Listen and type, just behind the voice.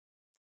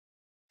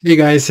Hey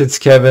guys, it's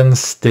Kevin,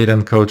 State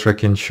and Co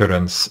Truck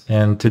Insurance,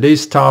 and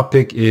today's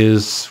topic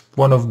is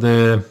one of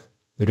the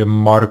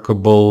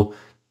remarkable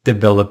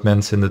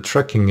developments in the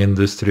trucking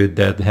industry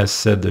that has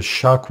set the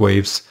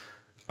shockwaves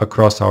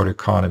across our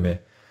economy.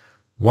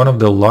 One of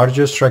the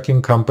largest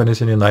trucking companies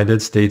in the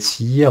United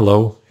States,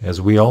 Yellow, as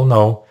we all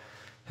know,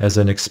 has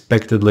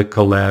unexpectedly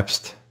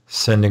collapsed,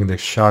 sending the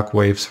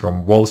shockwaves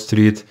from Wall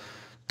Street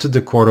to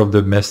the core of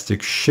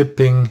domestic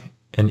shipping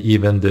and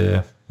even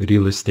the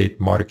real estate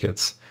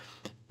markets.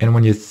 And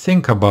when you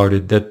think about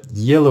it, that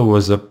Yellow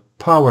was a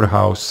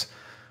powerhouse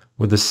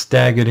with a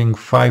staggering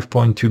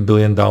 $5.2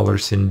 billion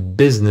in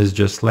business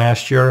just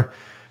last year,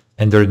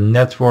 and their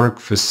network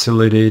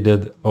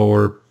facilitated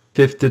over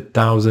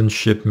 50,000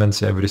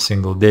 shipments every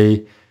single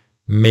day,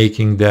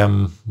 making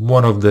them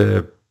one of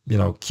the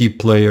key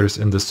players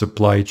in the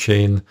supply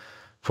chain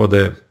for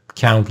the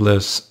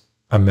countless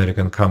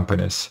American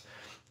companies.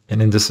 And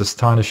in this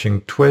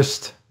astonishing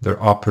twist, their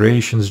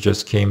operations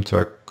just came to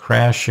a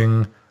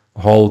crashing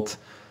halt,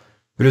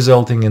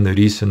 resulting in the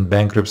recent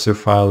bankruptcy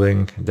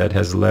filing that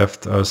has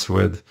left us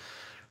with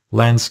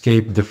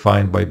landscape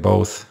defined by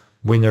both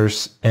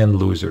winners and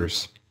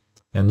losers.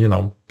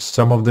 And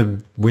some of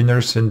the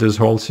winners in this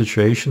whole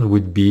situation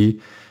would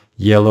be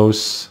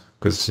Yellow's,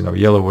 because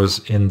Yellow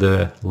was in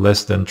the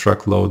less than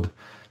truckload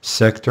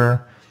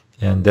sector,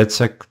 and that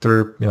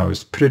sector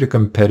is pretty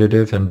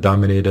competitive and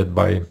dominated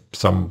by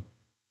some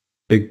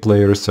big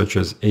players such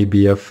as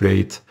ABF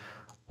Freight,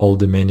 Old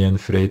Dominion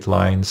Freight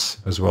Lines,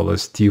 as well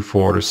as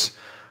T-Force,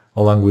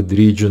 along with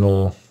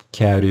regional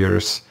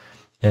carriers.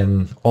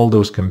 And all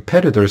those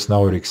competitors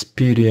now are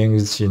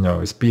experiencing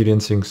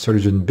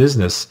surge in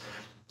business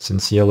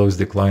since Yellow's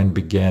decline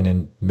began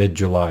in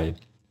mid-July.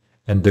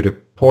 And the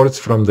reports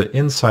from the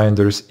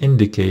insiders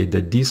indicate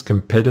that these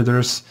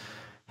competitors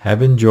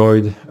have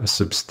enjoyed a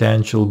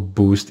substantial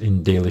boost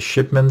in daily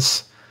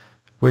shipments,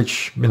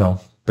 which,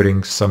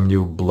 brings some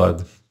new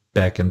blood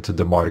back into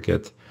the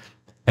market.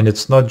 And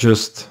it's not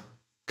just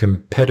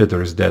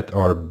competitors that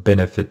are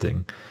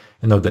benefiting.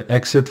 The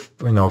exit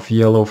of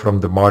Yellow from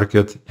the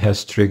market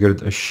has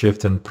triggered a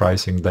shift in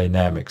pricing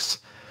dynamics.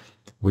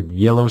 With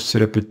Yellow's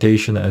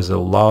reputation as a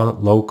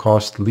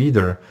low-cost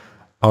leader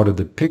out of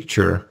the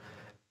picture,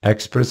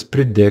 experts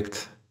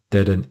predict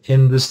that an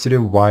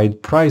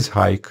industry-wide price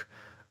hike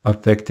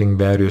affecting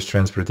various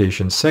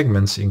transportation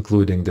segments,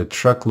 including the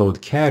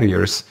truckload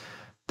carriers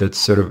that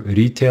serve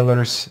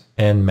retailers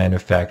and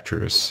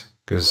manufacturers,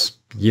 because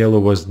Yellow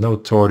was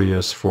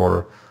notorious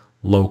for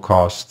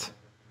low-cost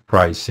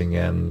pricing,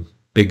 and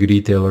big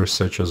retailers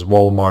such as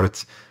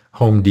Walmart,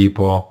 Home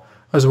Depot,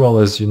 as well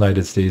as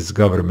United States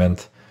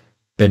government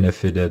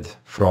benefited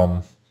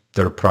from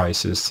their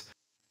prices.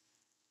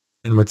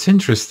 And what's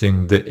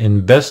interesting, the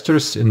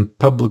investors in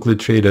publicly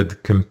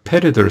traded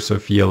competitors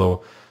of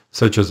Yellow,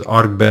 such as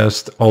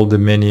ArcBest, Old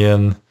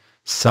Dominion,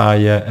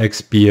 Saia,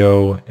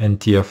 XPO,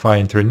 and TFI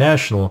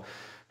International,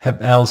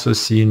 have also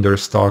seen their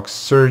stocks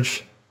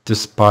surge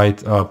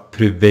despite a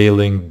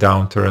prevailing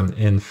downturn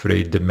in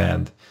freight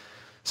demand.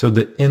 So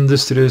the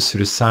industry's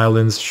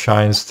resilience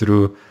shines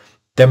through,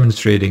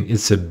 demonstrating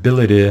its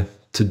ability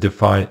to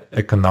defy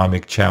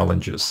economic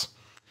challenges.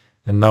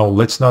 And now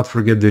let's not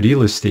forget the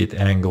real estate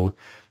angle,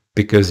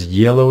 because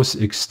Yellow's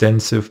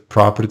extensive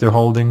property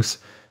holdings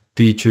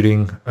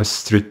featuring a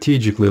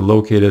strategically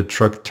located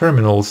truck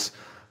terminals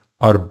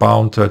are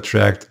bound to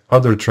attract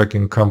other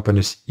trucking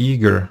companies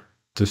eager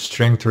to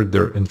strengthen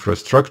their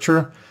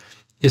infrastructure,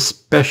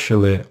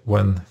 especially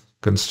when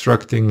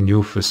constructing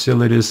new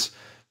facilities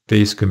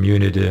face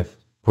community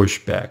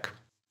pushback.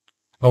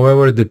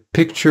 However, the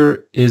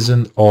picture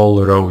isn't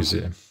all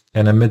rosy,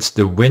 and amidst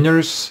the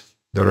winners,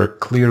 there are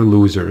clear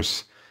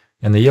losers,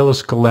 and the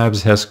Yellow's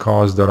collapse has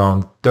caused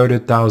around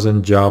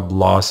 30,000 job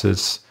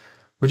losses,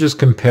 which is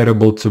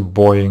comparable to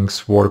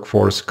Boeing's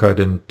workforce cut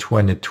in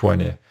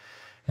 2020.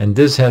 And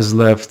this has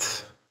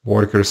left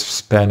workers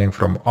spanning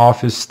from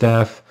office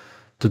staff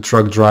to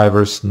truck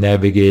drivers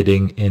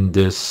navigating in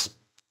this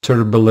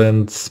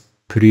turbulent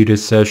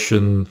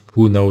pre-recession,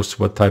 who knows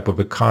what type of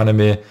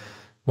economy,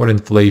 where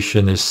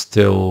inflation is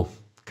still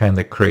kind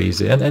of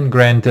crazy. And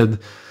granted,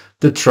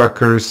 the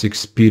truckers,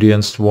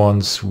 experienced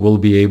ones, will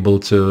be able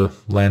to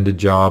land the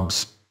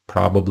jobs,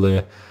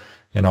 probably,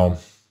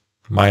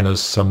 minus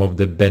some of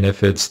the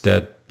benefits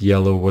that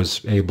Yellow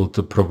was able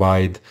to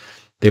provide.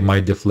 They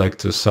might deflect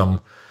to some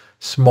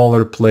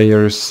smaller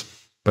players,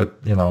 but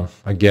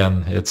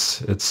again,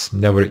 it's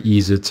never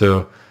easy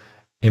to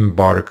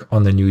embark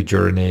on a new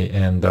journey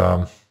and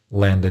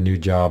land a new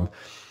job.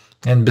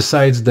 And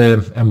besides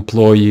the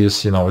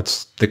employees,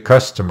 it's the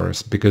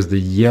customers, because the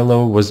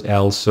Yellow was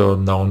also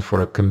known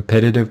for a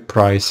competitive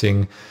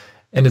pricing,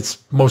 and it's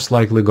most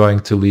likely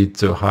going to lead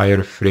to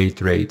higher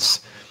freight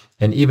rates.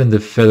 And even the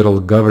federal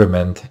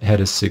government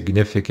had a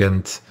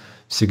significant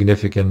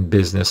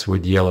business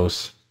with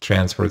Yellow's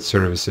transport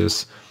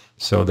services.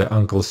 So the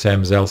Uncle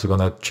Sam's also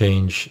gonna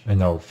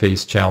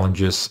face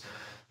challenges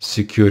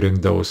securing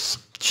those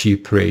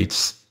cheap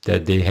rates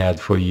that they had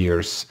for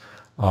years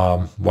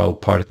while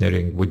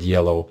partnering with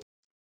Yellow.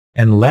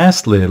 And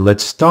lastly,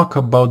 let's talk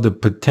about the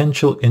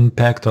potential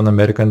impact on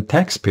American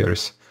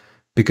taxpayers,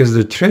 because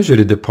the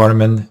Treasury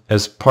Department,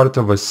 as part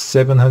of a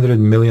 $700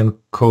 million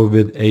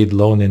COVID aid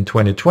loan in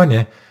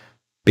 2020,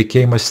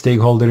 became a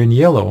stakeholder in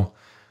Yellow.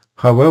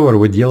 However,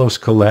 with Yellow's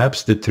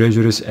collapse, the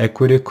Treasury's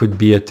equity could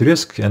be at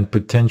risk and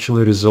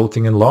potentially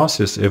resulting in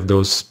losses if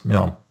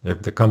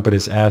if the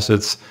company's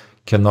assets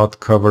cannot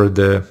cover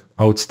the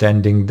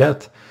outstanding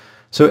debt.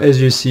 So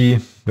as you see,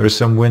 there are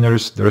some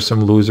winners, there are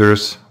some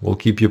losers. We'll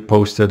keep you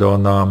posted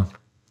on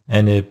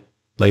any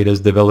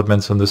latest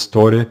developments on the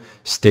story.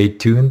 Stay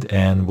tuned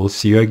and we'll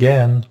see you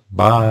again.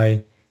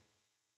 Bye.